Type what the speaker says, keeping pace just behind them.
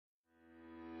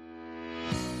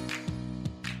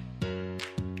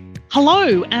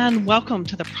Hello and welcome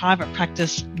to the Private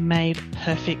Practice Made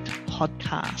Perfect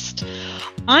podcast.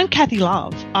 I'm Kathy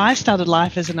Love. I started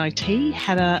life as an OT,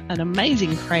 had an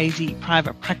amazing, crazy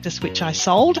private practice which I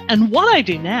sold, and what I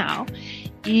do now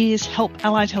is help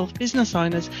allied health business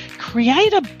owners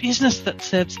create a business that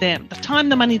serves them, the time,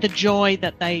 the money, the joy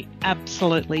that they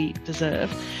absolutely deserve.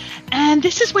 And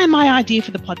this is where my idea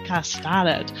for the podcast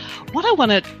started. What I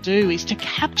want to do is to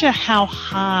capture how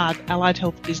hard allied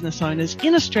health business owners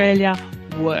in Australia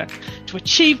work to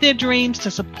achieve their dreams,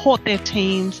 to support their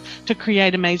teams, to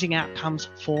create amazing outcomes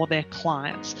for their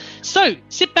clients. So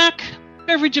sit back,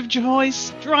 beverage of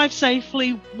choice, drive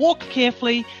safely, walk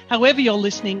carefully, however you're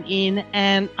listening in,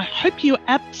 and I hope you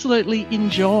absolutely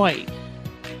enjoy.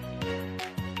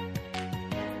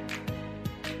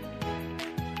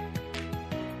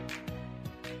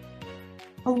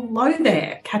 Hello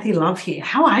there, Kathy Love here.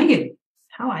 How are you?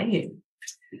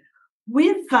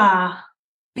 We've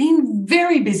been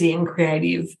very busy and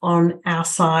creative on our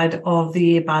side of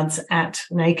the earbuds at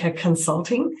NACA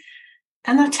Consulting.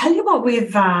 And I tell you what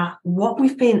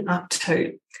we've been up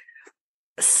to.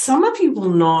 Some of you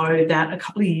will know that a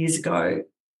couple of years ago,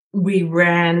 we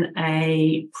ran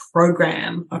a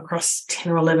program across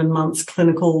 10 or 11 months,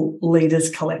 Clinical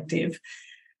Leaders Collective.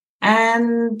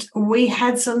 And we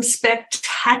had some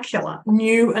spectacular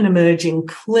new and emerging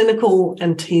clinical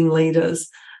and team leaders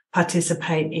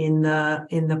participate in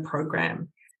the program.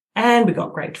 And we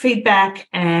got great feedback,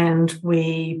 and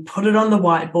we put it on the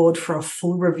whiteboard for a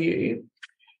full review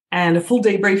and a full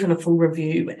debrief and a full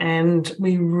review. And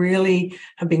we really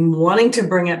have been wanting to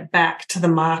bring it back to the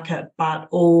market, but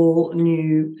all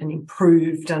new and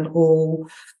improved and all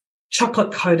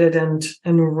chocolate coated and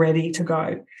ready to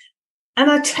go. And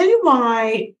I tell you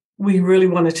why we really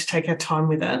wanted to take our time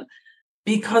with it,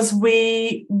 because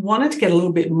we wanted to get a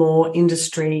little bit more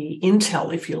industry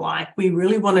intel, if you like. We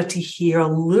really wanted to hear a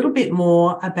little bit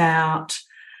more about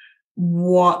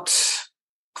what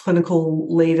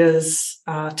clinical leaders,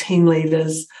 team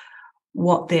leaders,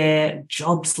 what their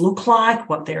jobs look like,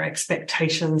 what their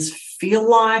expectations feel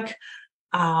like,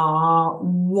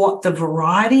 what the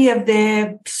variety of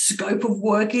their scope of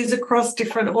work is across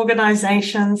different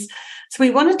organizations. So we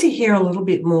wanted to hear a little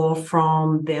bit more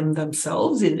from them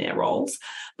themselves in their roles,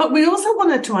 but we also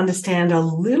wanted to understand a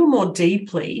little more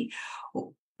deeply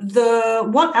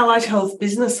what allied health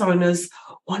business owners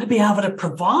want to be able to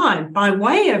provide by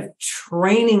way of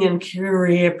training and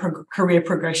career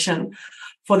progression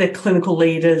for their clinical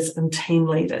leaders and team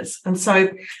leaders. And so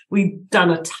we've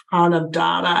done a ton of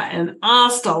data and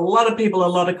asked a lot of people a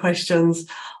lot of questions.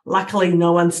 Luckily,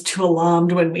 no one's too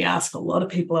alarmed when we ask a lot of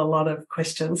people a lot of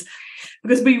questions,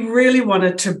 because we really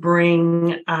wanted to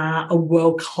bring a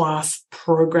world-class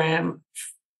program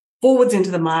forwards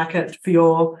into the market for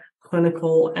your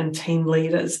clinical and team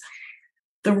leaders.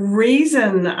 The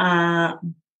reason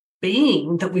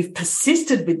being that we've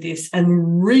persisted with this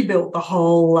and rebuilt the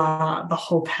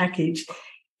whole package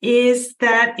is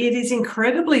that it is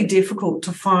incredibly difficult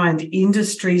to find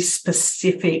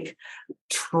industry-specific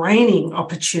training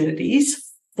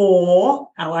opportunities for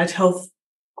allied health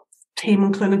team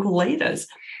and clinical leaders.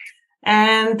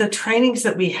 And the trainings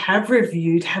that we have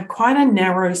reviewed have quite a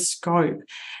narrow scope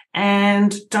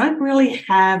and don't really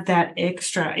have that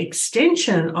extra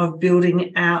extension of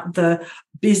building out the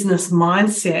business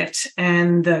mindset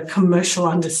and the commercial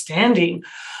understanding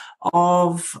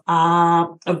of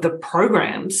the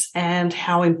programs and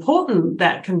how important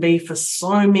that can be for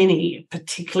so many,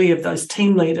 particularly of those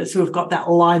team leaders who have got that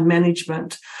line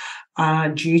management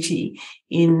duty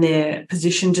in their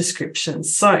position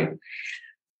descriptions. So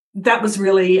that was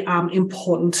really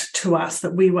important to us,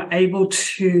 that we were able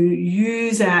to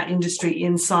use our industry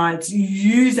insights,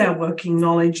 use our working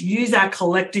knowledge, use our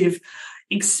collective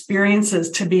experiences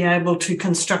to be able to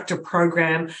construct a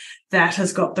program that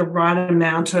has got the right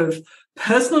amount of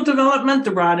personal development,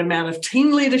 the right amount of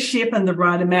team leadership, and the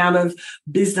right amount of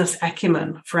business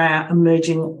acumen for our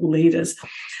emerging leaders.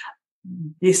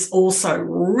 This also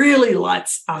really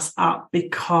lights us up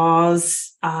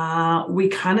because we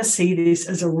kind of see this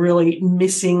as a really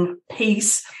missing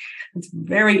piece. It's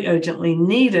very urgently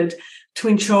needed to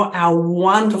ensure our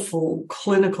wonderful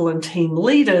clinical and team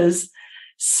leaders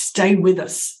stay with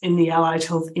us in the allied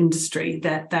health industry,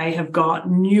 that they have got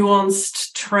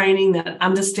nuanced training that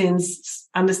understands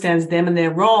them and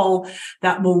their role,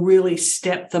 that will really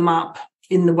step them up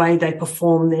in the way they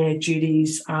perform their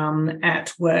duties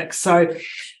at work. So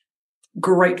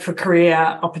great for career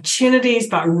opportunities,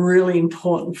 but really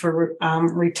important for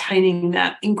retaining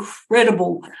that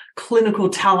incredible clinical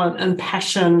talent and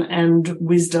passion and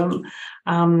wisdom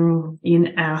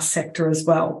in our sector as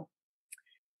well.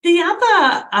 The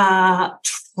other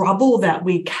trouble that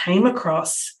we came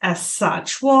across as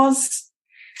such was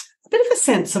a bit of a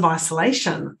sense of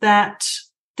isolation, that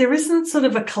there isn't sort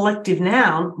of a collective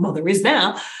noun. Well, there is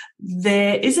now.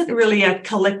 There isn't really a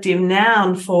collective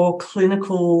noun for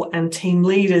clinical and team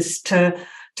leaders to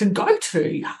go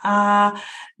to.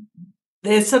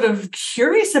 They're sort of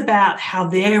curious about how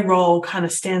their role kind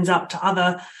of stands up to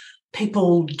other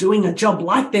people doing a job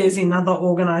like theirs in other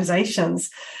organizations.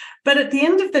 But at the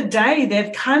end of the day,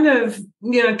 they've kind of,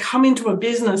 come into a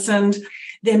business and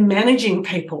they're managing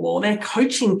people or they're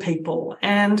coaching people.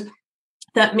 And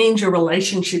that means your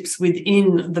relationships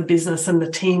within the business and the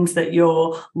teams that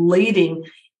you're leading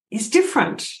is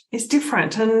different.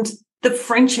 And the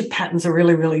friendship patterns are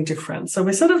really, really different. So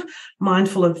we're sort of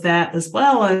mindful of that as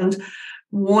well, and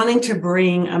wanting to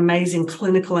bring amazing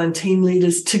clinical and team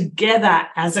leaders together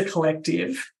as a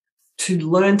collective to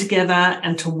learn together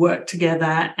and to work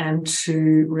together and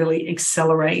to really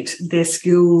accelerate their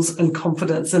skills and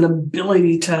confidence and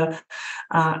ability to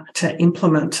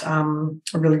implement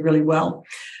really, really well.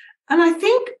 And I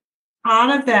think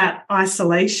part of that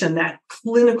isolation, that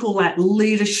clinical, that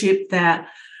leadership, that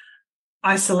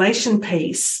isolation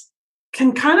piece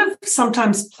can kind of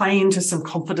sometimes play into some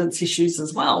confidence issues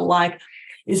as well. Like,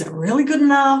 is it really good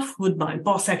enough? Would my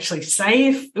boss actually say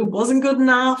if it wasn't good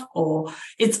enough? Or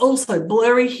it's also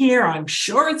blurry here. I'm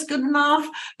sure it's good enough,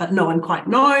 but no one quite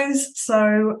knows.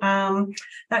 So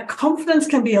that confidence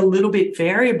can be a little bit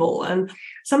variable. And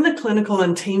some of the clinical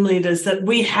and team leaders that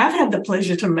we have had the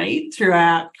pleasure to meet through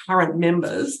our current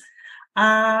members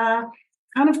kind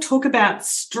of talk about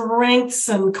strengths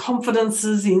and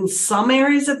confidences in some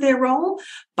areas of their role,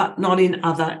 but not in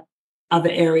other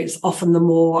areas, often the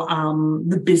more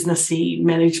the businessy,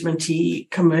 managementy,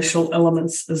 commercial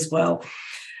elements as well.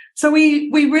 So we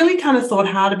really kind of thought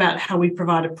hard about how we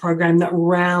provide a program that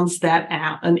rounds that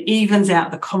out and evens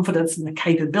out the confidence and the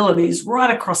capabilities right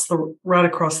across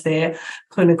their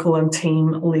clinical and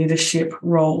team leadership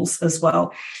roles as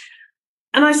well.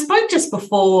 And I spoke just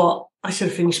before, I should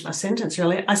have finished my sentence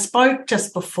really. I spoke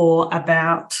just before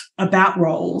about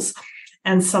roles.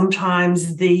 And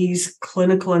sometimes these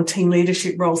clinical and team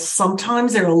leadership roles,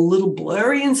 sometimes they're a little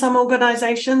blurry in some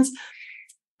organizations.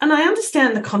 And I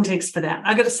understand the context for that,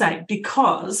 I got to say,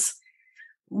 because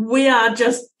we are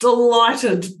just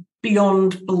delighted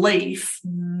beyond belief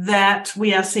that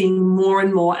we are seeing more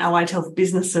and more allied health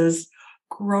businesses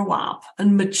grow up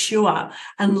and mature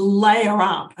and layer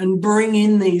up and bring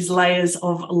in these layers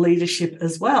of leadership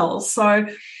as well. So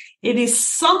it is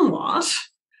somewhat,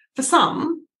 for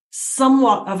some,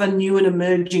 somewhat of a new and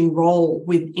emerging role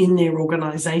within their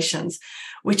organizations,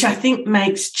 which I think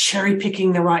makes cherry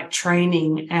picking the right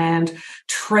training and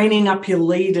training up your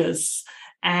leaders.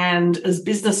 And as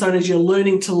business owners, you're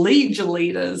learning to lead your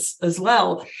leaders as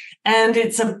well. And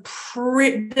it's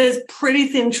there's pretty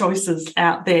thin choices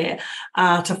out there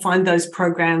to find those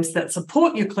programs that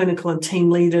support your clinical and team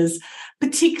leaders,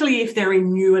 particularly if they're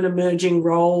in new and emerging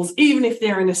roles, even if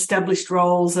they're in established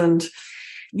roles and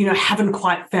haven't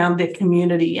quite found their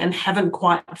community and haven't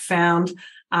quite found,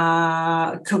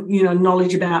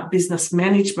 knowledge about business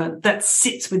management that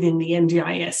sits within the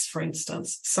NDIS, for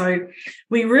instance. So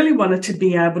we really wanted to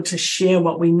be able to share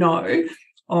what we know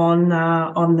on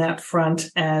that front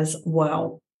as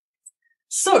well.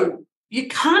 So you're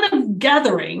kind of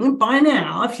gathering by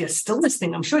now, if you're still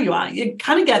listening, I'm sure you are, you're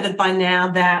kind of gathered by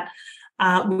now that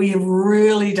we have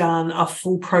really done a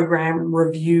full program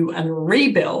review and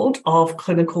rebuild of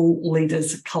Clinical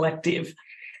Leaders Collective.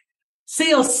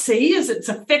 CLC, as it's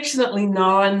affectionately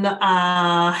known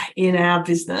in our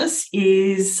business,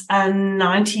 is a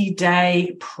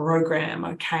 90-day program,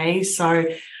 okay? So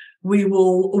we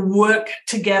will work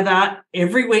together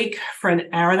every week for an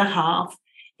hour and a half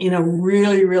in a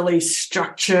really, really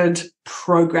structured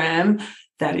program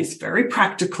that is very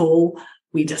practical.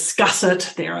 We discuss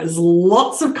it. There is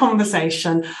lots of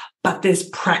conversation, but there's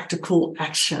practical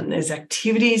action. There's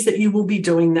activities that you will be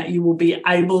doing that you will be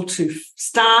able to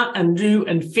start and do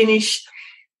and finish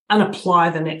and apply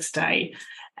the next day.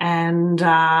 And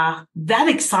that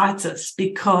excites us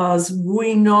because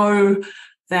we know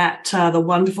that the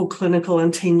wonderful clinical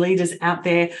and team leaders out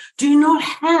there do not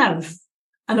have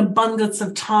an abundance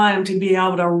of time to be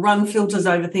able to run filters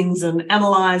over things and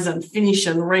analyze and finish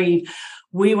and read.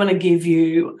 We want to give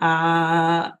you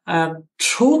a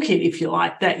toolkit, if you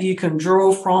like, that you can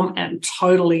draw from and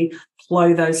totally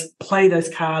play those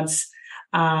cards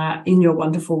in your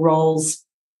wonderful roles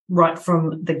right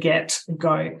from the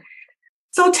get-go.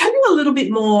 So I'll tell you a little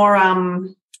bit more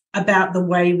about the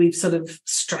way we've sort of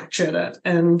structured it,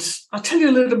 and I'll tell you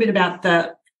a little bit about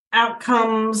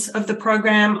outcomes of the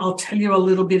program. I'll tell you a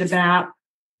little bit about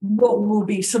what we'll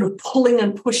be sort of pulling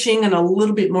and pushing, and a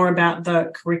little bit more about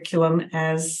the curriculum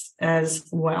as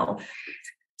well.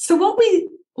 So what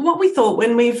we thought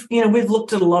when we've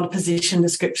looked at a lot of position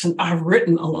descriptions, I've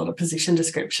written a lot of position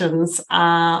descriptions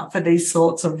for these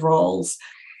sorts of roles.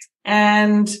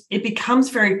 And it becomes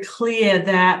very clear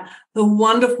that the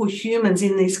wonderful humans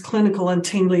in these clinical and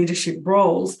team leadership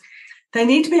roles, they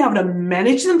need to be able to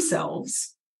manage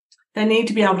themselves. They need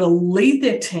to be able to lead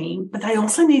their team, but they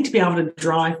also need to be able to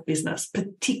drive business,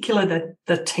 particularly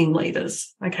the team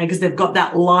leaders, okay, because they've got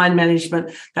that line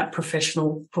management, that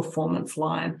professional performance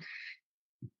line.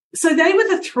 So they were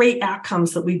the three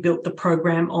outcomes that we built the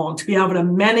program on: to be able to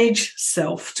manage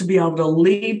self, to be able to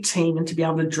lead team, and to be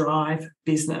able to drive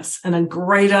business, and a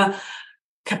greater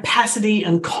capacity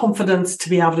and confidence to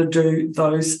be able to do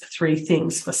those three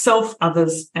things for self,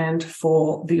 others, and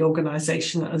for the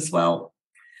organization as well.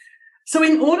 So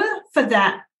in order for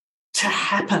that to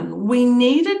happen, we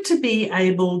needed to be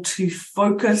able to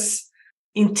focus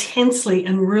intensely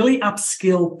and really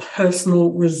upskill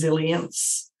personal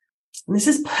resilience. And this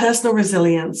is personal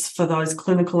resilience for those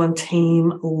clinical and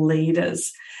team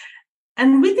leaders.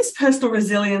 And with this personal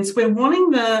resilience, we're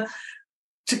wanting to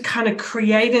kind of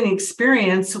create an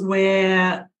experience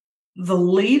where the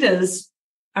leaders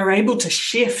are able to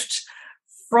shift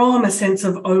from a sense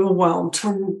of overwhelm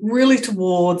to really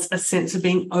towards a sense of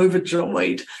being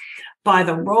overjoyed by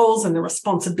the roles and the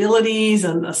responsibilities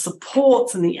and the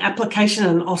supports and the application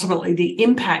and ultimately the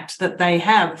impact that they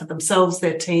have for themselves,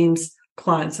 their teams,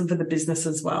 clients, and for the business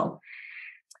as well.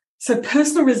 So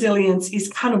personal resilience is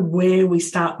kind of where we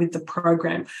start with the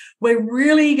program. We're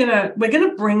going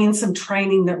to bring in some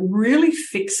training that really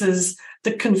fixes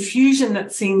the confusion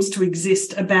that seems to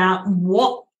exist about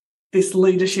what this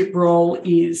leadership role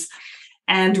is,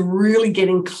 and really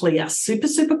getting clear,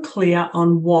 super clear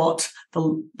on what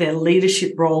their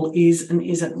leadership role is and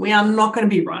isn't. We are not going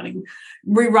to be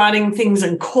rewriting things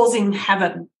and causing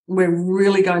havoc. We're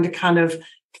really going to kind of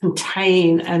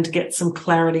contain and get some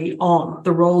clarity on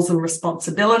the roles and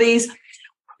responsibilities.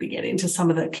 We get into some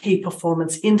of the key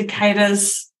performance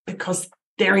indicators because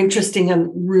they're interesting and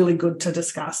really good to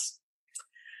discuss.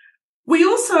 We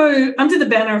also, under the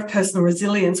banner of personal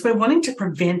resilience, we're wanting to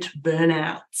prevent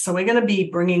burnout. So we're going to be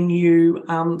bringing you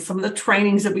some of the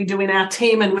trainings that we do in our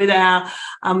team and with our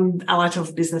Allied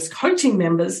Health Business coaching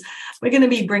members. We're going to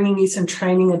be bringing you some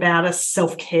training about a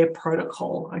self-care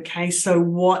protocol, okay? So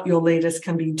what your leaders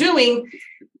can be doing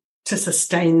to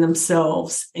sustain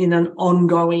themselves in an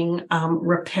ongoing,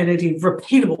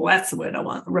 repeatable, that's the word I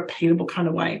want, repeatable kind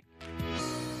of way.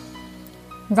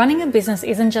 Running a business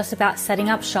isn't just about setting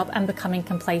up shop and becoming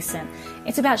complacent.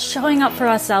 It's about showing up for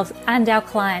ourselves and our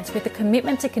clients with a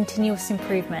commitment to continuous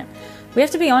improvement. We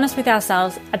have to be honest with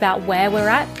ourselves about where we're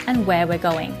at and where we're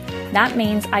going. That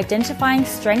means identifying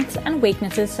strengths and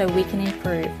weaknesses so we can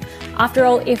improve. After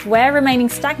all, if we're remaining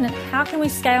stagnant, how can we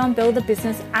scale and build the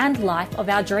business and life of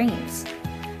our dreams?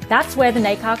 That's where the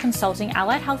NACAR Consulting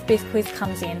Allied Health Biz Quiz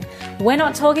comes in. We're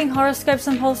not talking horoscopes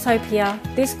and Pulsehope here.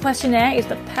 This questionnaire is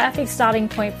the perfect starting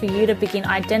point for you to begin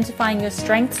identifying your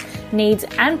strengths, needs,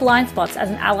 and blind spots as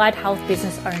an allied health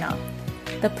business owner.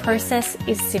 The process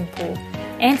is simple.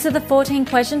 Answer the 14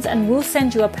 questions and we'll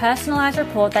send you a personalized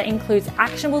report that includes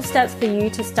actionable steps for you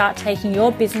to start taking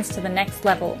your business to the next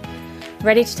level.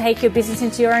 Ready to take your business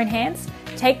into your own hands?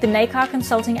 Take the NACAR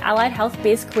Consulting Allied Health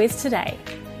Biz Quiz today.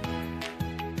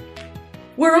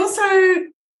 We're also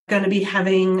going to be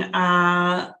having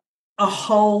a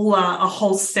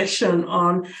whole session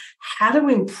on how to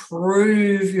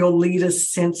improve your leader's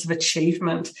sense of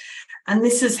achievement. And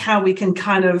this is how we can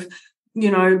kind of,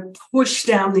 push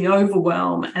down the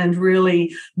overwhelm and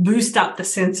really boost up the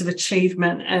sense of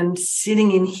achievement. And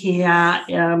sitting in here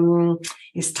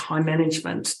is time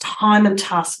management, time and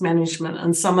task management,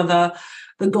 and some of the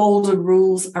golden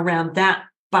rules around that,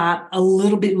 but a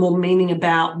little bit more meaning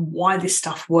about why this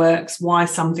stuff works, why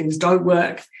some things don't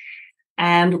work.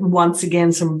 And once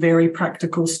again, some very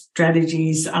practical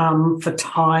strategies for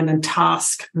time and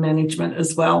task management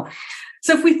as well.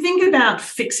 So if we think about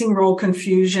fixing role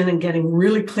confusion and getting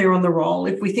really clear on the role,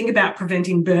 if we think about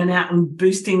preventing burnout and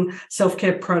boosting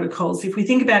self-care protocols, if we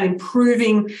think about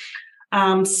improving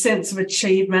sense of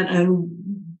achievement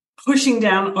and pushing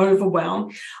down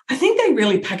overwhelm, I think they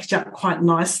really package up quite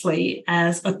nicely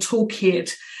as a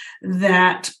toolkit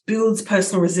that builds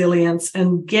personal resilience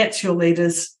and gets your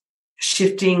leaders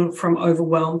shifting from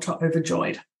overwhelmed to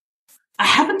overjoyed. I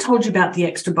haven't told you about the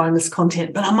extra bonus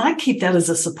content, but I might keep that as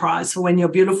a surprise for when your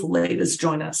beautiful leaders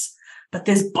join us. But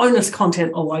there's bonus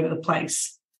content all over the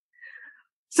place.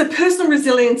 So personal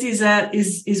resilience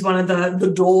is one of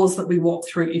the doors that we walk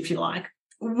through, if you like.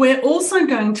 We're also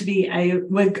going to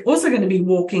be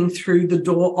walking through the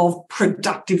door of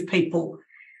productive people.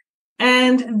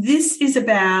 And this is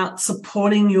about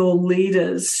supporting your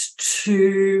leaders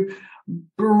to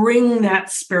bring that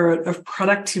spirit of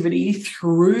productivity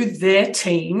through their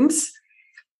teams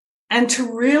and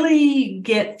to really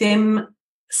get them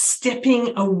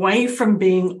stepping away from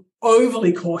being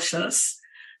overly cautious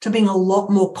to being a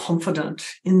lot more confident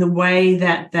in the way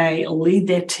that they lead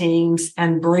their teams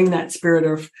and bring that spirit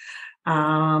of,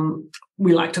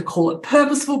 we like to call it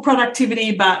purposeful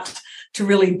productivity, but to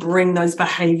really bring those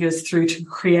behaviors through to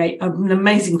create an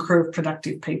amazing crew of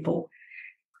productive people.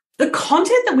 The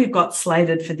content that we've got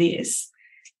slated for this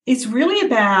is really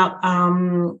about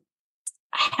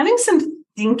having some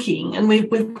thinking, and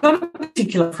we've got a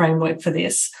particular framework for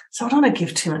this, so I don't want to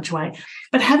give too much away,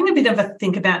 but having a bit of a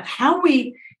think about how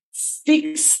we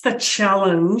fix the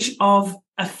challenge of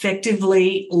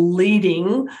effectively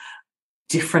leading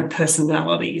different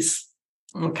personalities.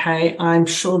 Okay, I'm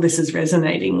sure this is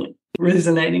resonating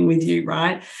with you,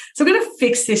 right? So we're going to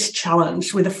fix this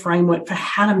challenge with a framework for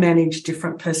how to manage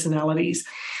different personalities.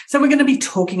 So we're going to be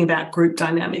talking about group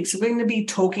dynamics. We're going to be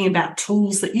talking about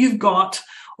tools that you've got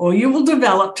or you will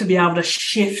develop to be able to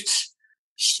shift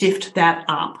that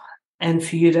up and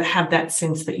for you to have that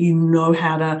sense that you know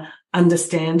how to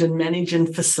understand and manage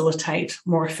and facilitate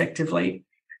more effectively.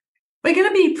 We're going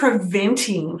to be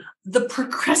preventing the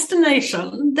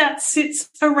procrastination that sits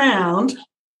around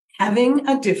having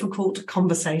a difficult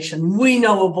conversation. We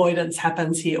know avoidance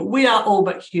happens here. We are all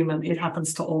but human. It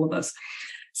happens to all of us.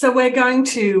 So we're going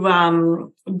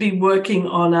to be working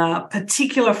on a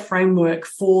particular framework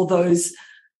for those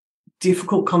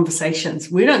difficult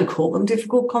conversations. We don't call them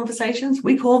difficult conversations.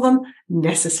 We call them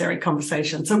necessary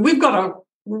conversations. So we've got a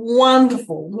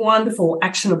wonderful, wonderful,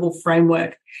 actionable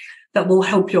framework that will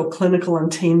help your clinical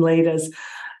and team leaders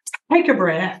take a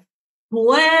breath,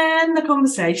 plan the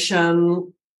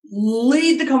conversation,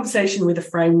 lead the conversation with a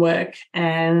framework,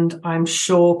 and I'm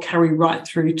sure carry right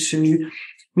through to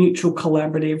mutual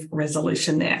collaborative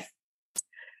resolution there.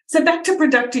 So back to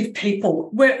productive people,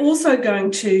 we're also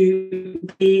going to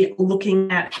be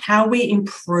looking at how we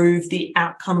improve the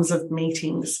outcomes of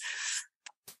meetings.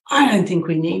 I don't think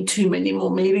we need too many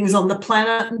more meetings on the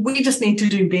planet. We just need to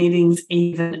do meetings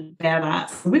even better.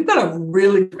 We've got a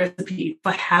really good recipe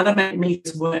for how to make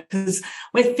meetings work, because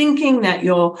we're thinking that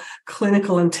your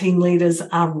clinical and team leaders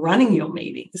are running your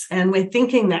meetings, and we're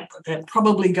thinking that they're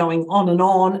probably going on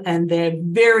and they're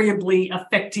variably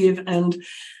effective, and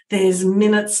there's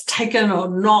minutes taken or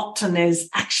not, and there's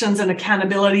actions and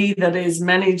accountability that is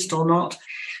managed or not.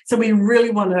 So we really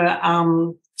want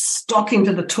to stock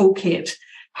into the toolkit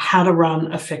how to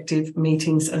run effective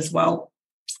meetings as well.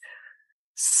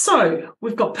 So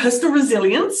we've got personal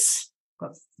resilience,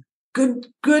 good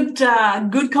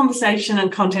conversation and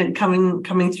content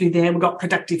coming through there. We've got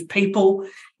productive people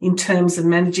in terms of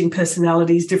managing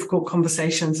personalities, difficult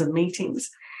conversations and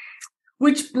meetings,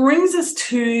 which brings us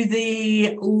to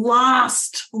the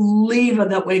last lever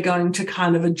that we're going to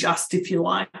kind of adjust, if you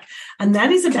like, and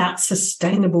that is about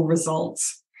sustainable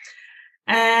results.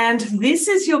 And this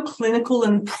is your clinical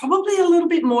and probably a little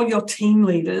bit more your team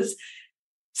leaders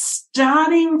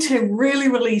starting to really,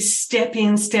 really step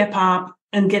in, step up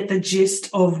and get the gist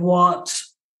of what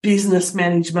Business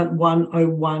Management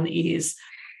 101 is.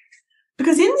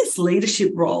 Because in this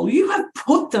leadership role, you have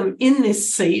put them in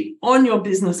this seat on your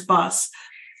business bus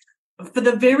for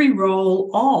the very role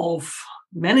of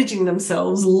managing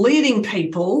themselves, leading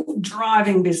people,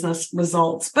 driving business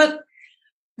results. But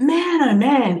man, oh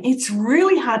man, it's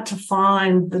really hard to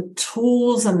find the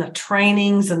tools and the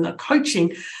trainings and the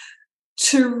coaching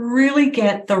to really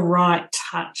get the right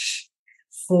touch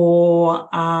for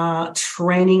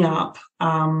training up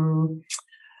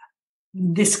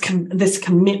this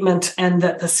commitment and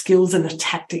the skills and the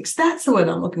tactics. That's the word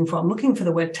I'm looking for. I'm looking for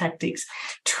the word tactics.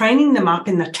 Training them up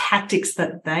in the tactics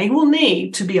that they will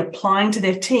need to be applying to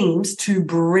their teams to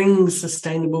bring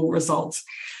sustainable results.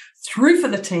 Through for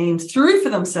the teams, through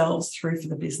for themselves, through for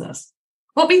the business.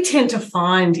 What we tend to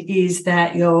find is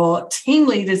that your team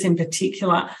leaders in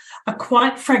particular are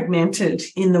quite fragmented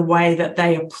in the way that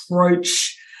they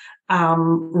approach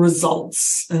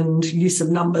results and use of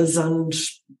numbers and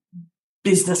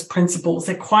business principles.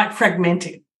 They're quite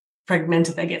fragmented.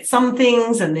 They get some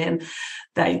things and then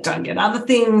they don't get other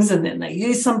things, and then they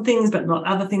use some things but not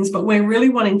other things. But we're really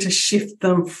wanting to shift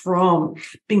them from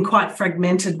being quite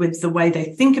fragmented with the way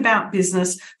they think about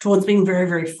business towards being very,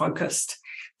 very focused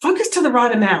to the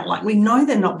right amount. Like, we know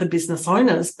they're not the business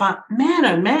owners, but man,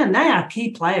 oh man, they are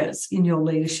key players in your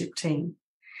leadership team.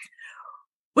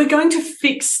 We're going to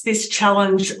fix this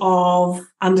challenge of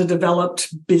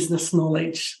underdeveloped business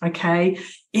knowledge, okay?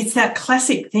 It's that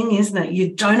classic thing, isn't it?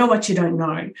 You don't know what you don't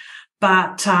know,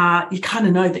 but you kind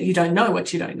of know that you don't know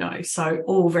what you don't know. So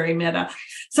all very meta.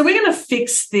 So we're going to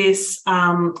fix this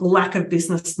lack of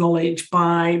business knowledge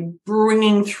by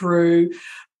bringing through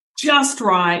just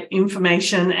right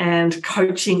information and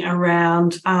coaching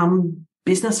around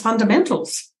business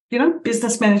fundamentals,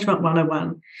 business management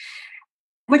 101.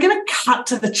 We're going to cut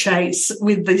to the chase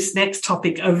with this next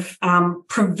topic of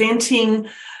preventing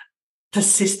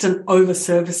persistent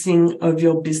over-servicing of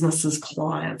your business's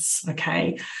clients,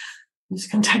 okay? I'm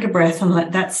just going to take a breath and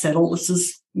let that settle. This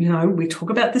is, we talk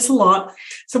about this a lot.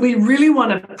 So we really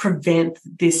want to prevent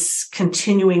this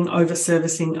continuing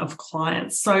over-servicing of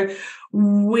clients. So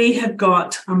we have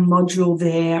got a module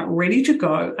there ready to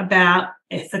go about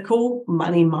ethical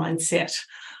money mindset.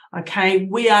 Okay,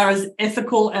 we are as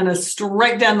ethical and as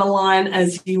straight down the line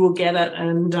as you will get it.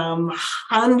 And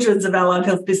hundreds of allied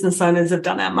health business owners have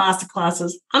done our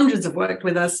masterclasses. Hundreds have worked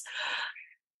with us.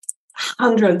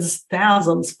 Hundreds,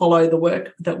 thousands follow the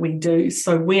work that we do.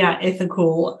 So we are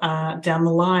ethical down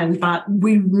the line, but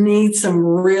we need some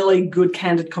really good,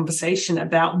 candid conversation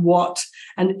about what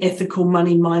an ethical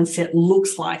money mindset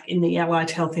looks like in the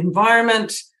allied health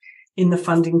environment, in the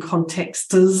funding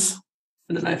contexts.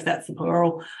 I don't know if that's the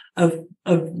plural of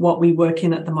what we work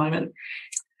in at the moment.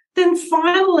 Then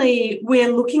finally,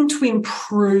 we're looking to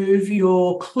improve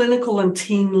your clinical and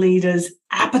team leaders'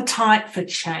 appetite for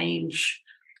change.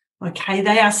 Okay,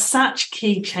 they are such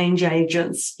key change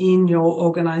agents in your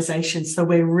organization. So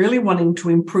we're really wanting to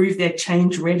improve their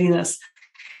change readiness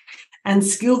and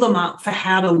skill them up for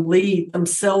how to lead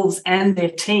themselves and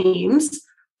their teams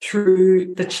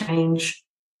through the change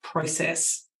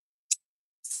process.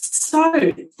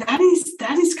 So that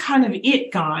is kind of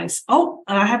it, guys. Oh,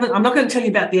 and I'm not going to tell you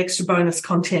about the extra bonus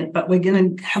content, but we're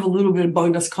going to have a little bit of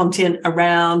bonus content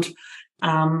around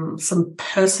some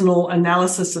personal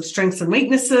analysis of strengths and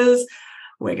weaknesses.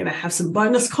 We're going to have some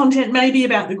bonus content maybe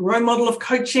about the GROW model of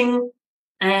coaching,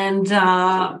 and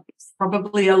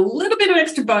probably a little bit of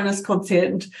extra bonus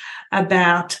content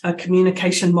about a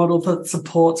communication model that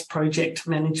supports project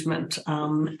management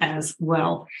as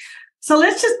well. So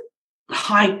let's just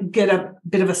get a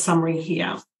bit of a summary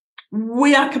here.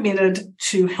 We are committed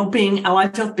to helping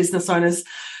allied health business owners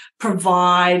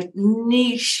provide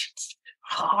niche,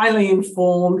 highly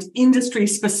informed,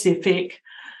 industry-specific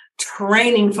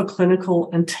training for clinical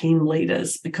and team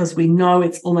leaders, because we know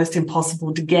it's almost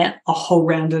impossible to get a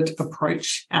whole-rounded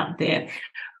approach out there.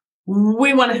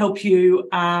 We want to help you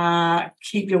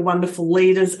keep your wonderful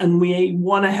leaders, and we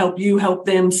want to help you help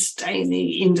them stay in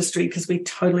the industry, because we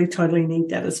totally need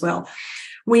that as well.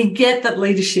 We get that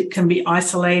leadership can be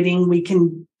isolating. We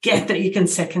can get that you can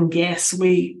second guess.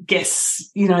 We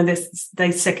guess,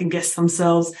 they second guess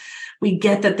themselves. We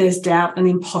get that there's doubt and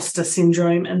imposter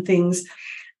syndrome and things.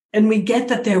 And we get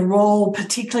that their role,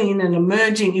 particularly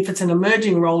if it's an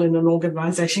emerging role in an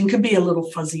organization, can be a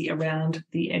little fuzzy around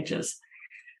the edges.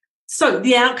 So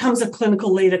the outcomes of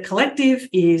Clinical Leader Collective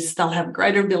is they'll have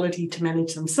greater ability to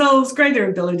manage themselves, greater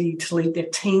ability to lead their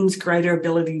teams, greater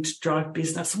ability to drive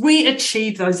business. We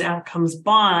achieve those outcomes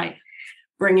by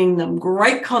bringing them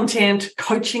great content,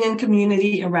 coaching and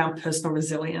community around personal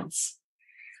resilience,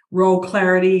 role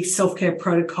clarity, self-care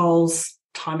protocols,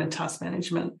 time and task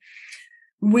management.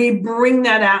 We bring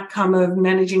that outcome of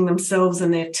managing themselves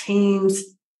and their teams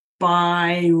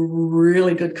by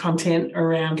really good content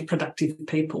around productive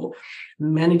people,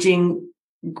 managing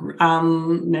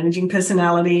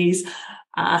personalities,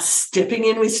 stepping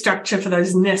in with structure for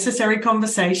those necessary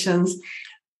conversations,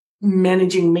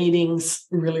 managing meetings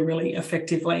really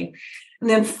effectively. And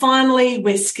then finally,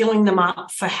 we're skilling them up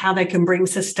for how they can bring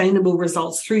sustainable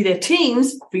results through their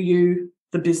teams for you,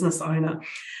 the business owner.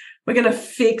 We're going to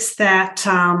fix that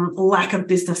lack of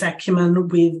business acumen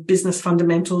with business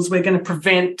fundamentals. We're going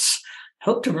to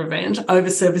help to prevent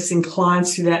over-servicing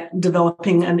clients through that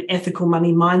developing an ethical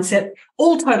money mindset,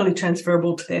 all totally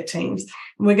transferable to their teams.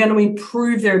 And we're going to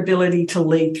improve their ability to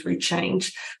lead through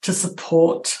change to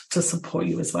support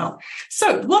you as well.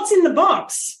 So what's in the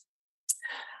box?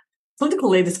 Clinical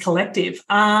Leaders Collective.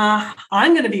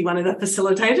 I'm going to be one of the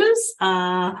facilitators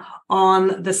on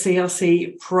the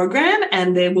CLC program,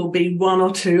 and there will be one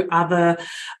or two other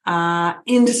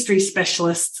industry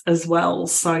specialists as well.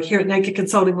 So here at Naked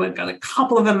Consulting, we've got a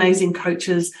couple of amazing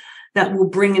coaches that will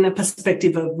bring in a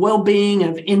perspective of well-being,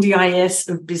 of NDIS,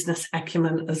 of business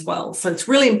acumen as well. So it's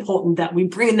really important that we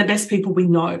bring in the best people we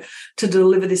know to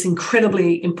deliver this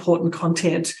incredibly important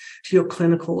content to your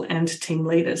clinical and team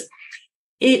leaders.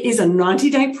 It is a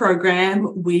 90-day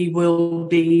program. We will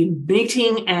be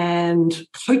meeting and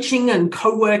coaching and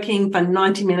co-working for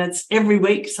 90 minutes every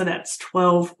week. So that's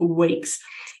 12 weeks.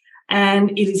 And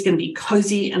it is going to be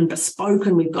cozy and bespoke.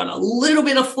 And we've got a little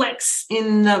bit of flex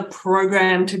in the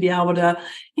program to be able to,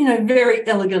 very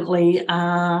elegantly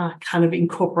kind of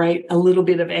incorporate a little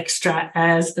bit of extra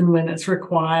as and when it's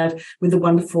required with the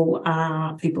wonderful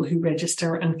people who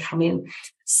register and come in.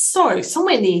 So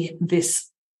somewhere near this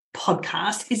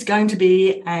podcast is going to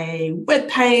be a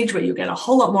webpage where you'll get a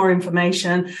whole lot more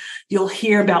information. You'll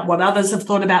hear about what others have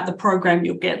thought about the program.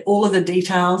 You'll get all of the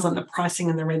details on the pricing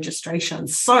and the registration.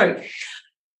 So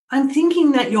I'm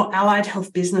thinking that your allied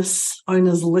health business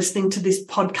owners listening to this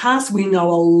podcast, we know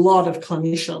a lot of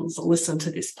clinicians listen to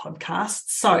this podcast.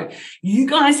 So you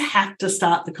guys have to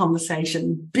start the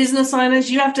conversation. Business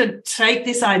owners, you have to take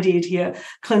this idea to your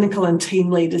clinical and team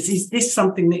leaders. Is this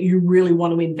something that you really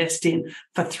want to invest in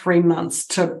for 3 months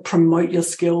to promote your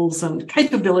skills and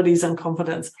capabilities and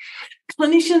confidence?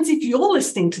 Clinicians, if you're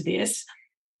listening to this,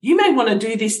 you may want to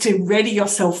do this to ready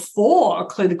yourself for a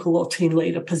clinical or team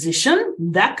leader position.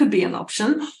 That could be an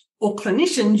option. Or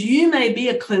clinicians, you may be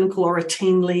a clinical or a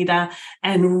team leader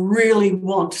and really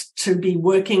want to be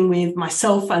working with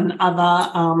myself and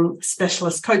other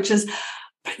specialist coaches.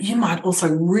 But you might also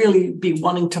really be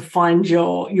wanting to find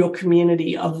your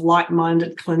community of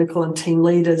like-minded clinical and team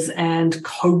leaders and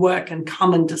co-work and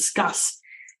come and discuss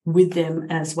with them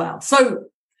as well. So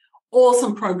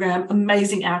awesome program,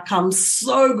 amazing outcomes,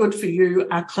 so good for you,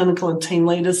 our clinical and team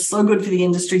leaders, so good for the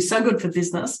industry, so good for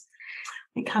business.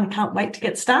 We kind of can't wait to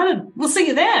get started. We'll see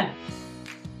you there.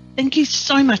 Thank you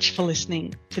so much for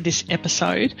listening to this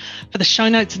episode. For the show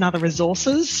notes and other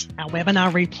resources, our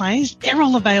webinar replays, they're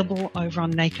all available over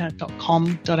on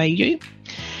naka.com.au.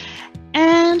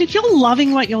 And if you're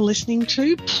loving what you're listening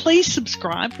to, please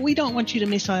subscribe. We don't want you to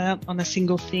miss out on a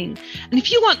single thing. And if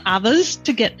you want others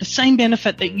to get the same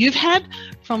benefit that you've had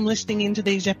from listening into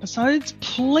these episodes,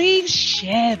 please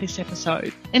share this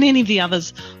episode and any of the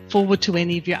others forward to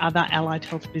any of your other allied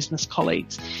health business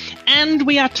colleagues. And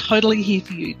we are totally here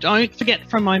for you. Don't forget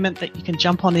for a moment that you can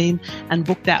jump on in and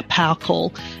book that power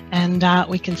call, and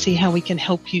we can see how we can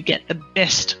help you get the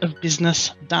best of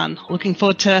business done. Looking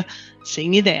forward to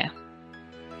seeing you there.